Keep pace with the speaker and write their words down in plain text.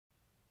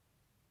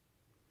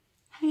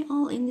Hi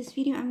all, in this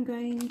video I'm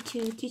going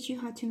to teach you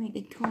how to make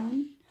a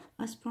cone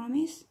as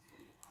promised.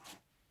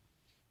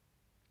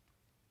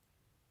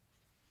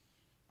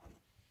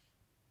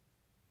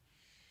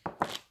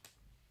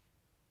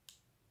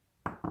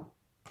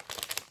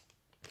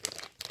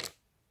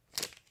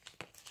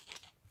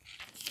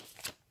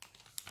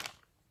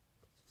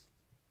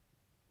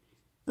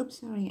 Oops,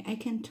 sorry, I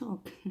can't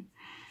talk.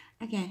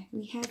 Okay,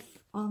 we have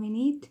all we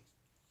need.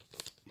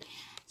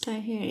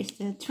 So here is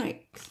the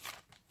trick.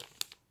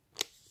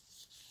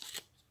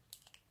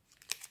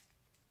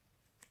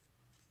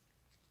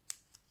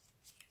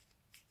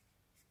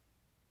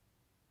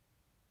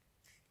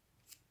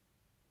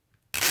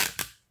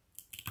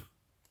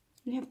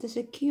 We have to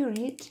secure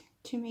it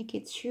to make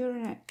it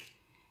sure that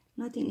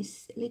nothing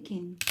is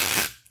leaking.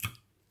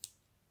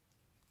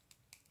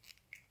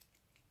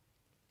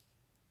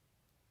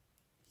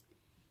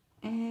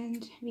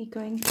 And we're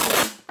going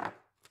to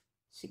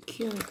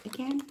secure it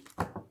again.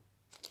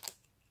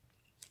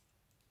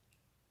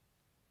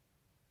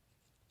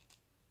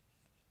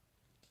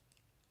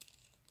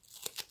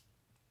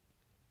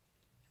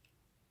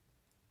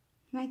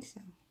 Like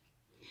so.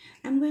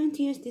 I'm going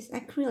to use this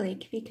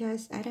acrylic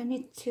because I don't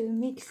need to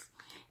mix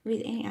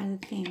with any other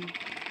thing.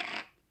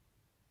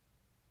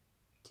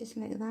 Just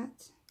like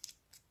that.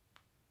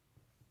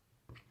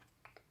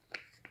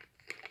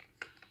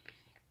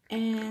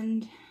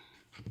 And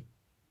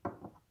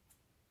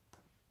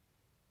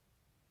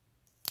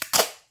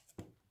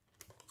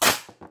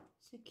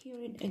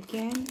secure it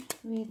again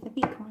with a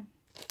big one.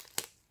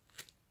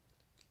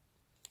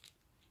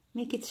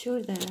 Make it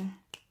sure the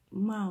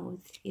mouth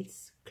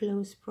is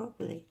closed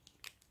properly,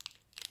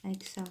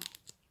 like so.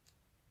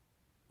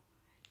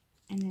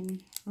 And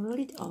then roll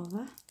it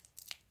over.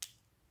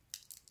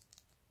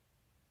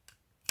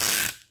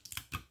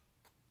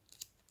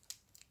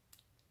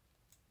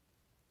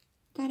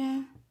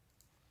 Ta-da!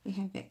 We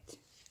have it.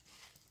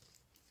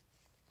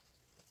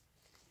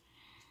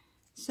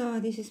 So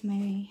this is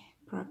my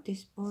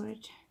practice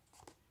board.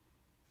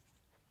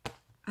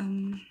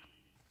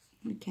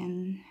 We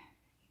can,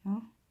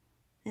 do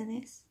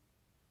this.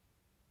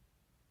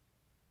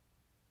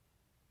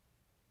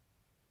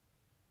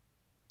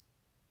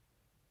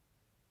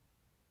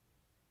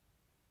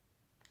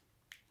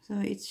 So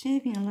it's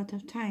saving a lot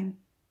of time,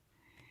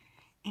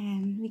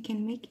 and we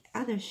can make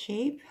other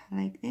shape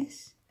like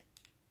this.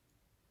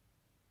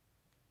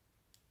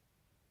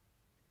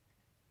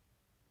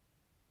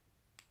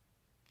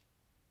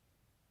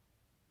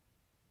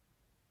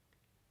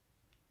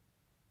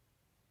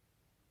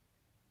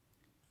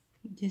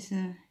 Just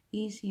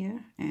easier,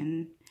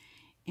 and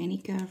any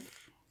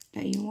curve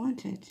that you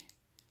wanted.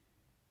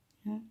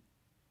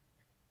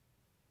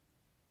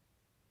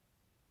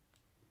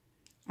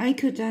 I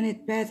could done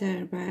it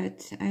better,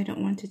 but I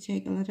don't want to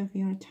take a lot of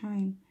your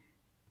time.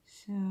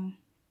 So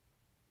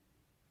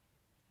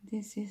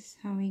this is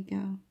how we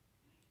go.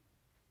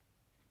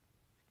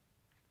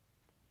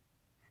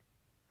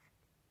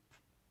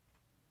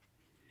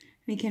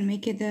 We can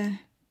make it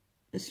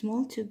a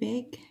small to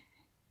big.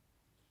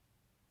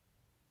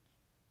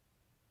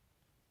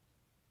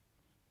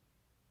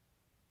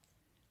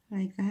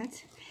 Like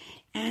that.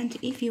 And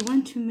if you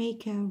want to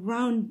make a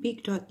round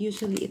big dot,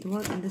 usually it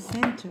works in the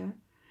center.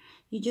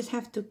 You just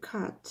have to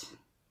cut,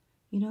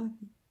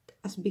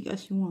 as big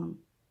as you want.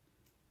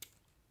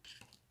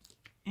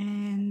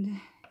 And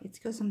it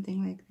goes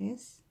something like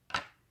this.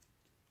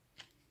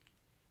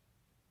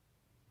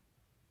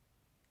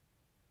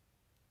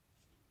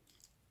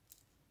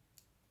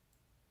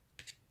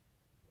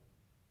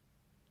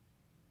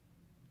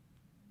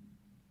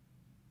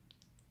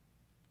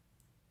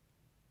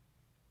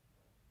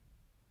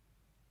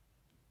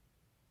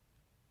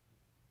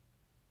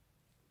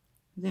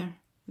 There,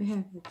 we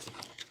have it.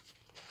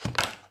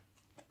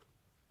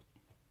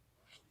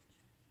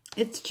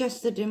 It's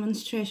just a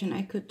demonstration.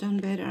 I could done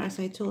better, as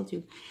I told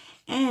you.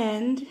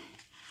 And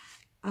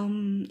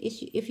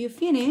if you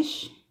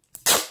finish,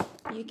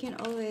 you can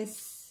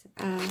always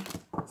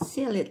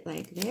seal it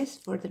like this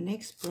for the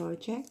next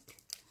project.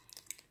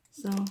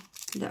 So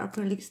the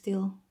acrylic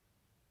still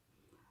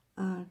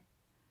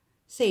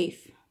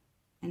safe.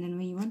 And then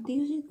when you want to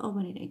use it,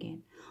 open it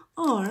again.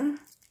 Or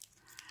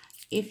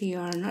if you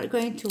are not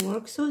going to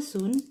work so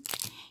soon,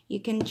 you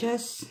can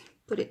just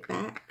put it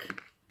back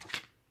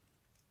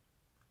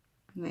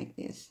like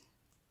this,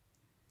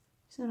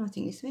 so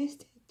nothing is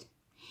wasted.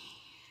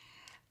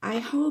 I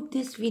hope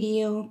this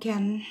video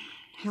can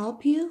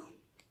help you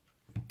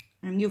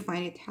and you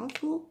find it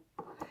helpful.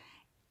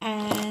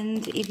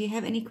 And if you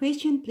have any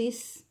question,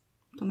 please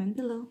comment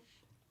below.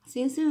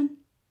 See you soon.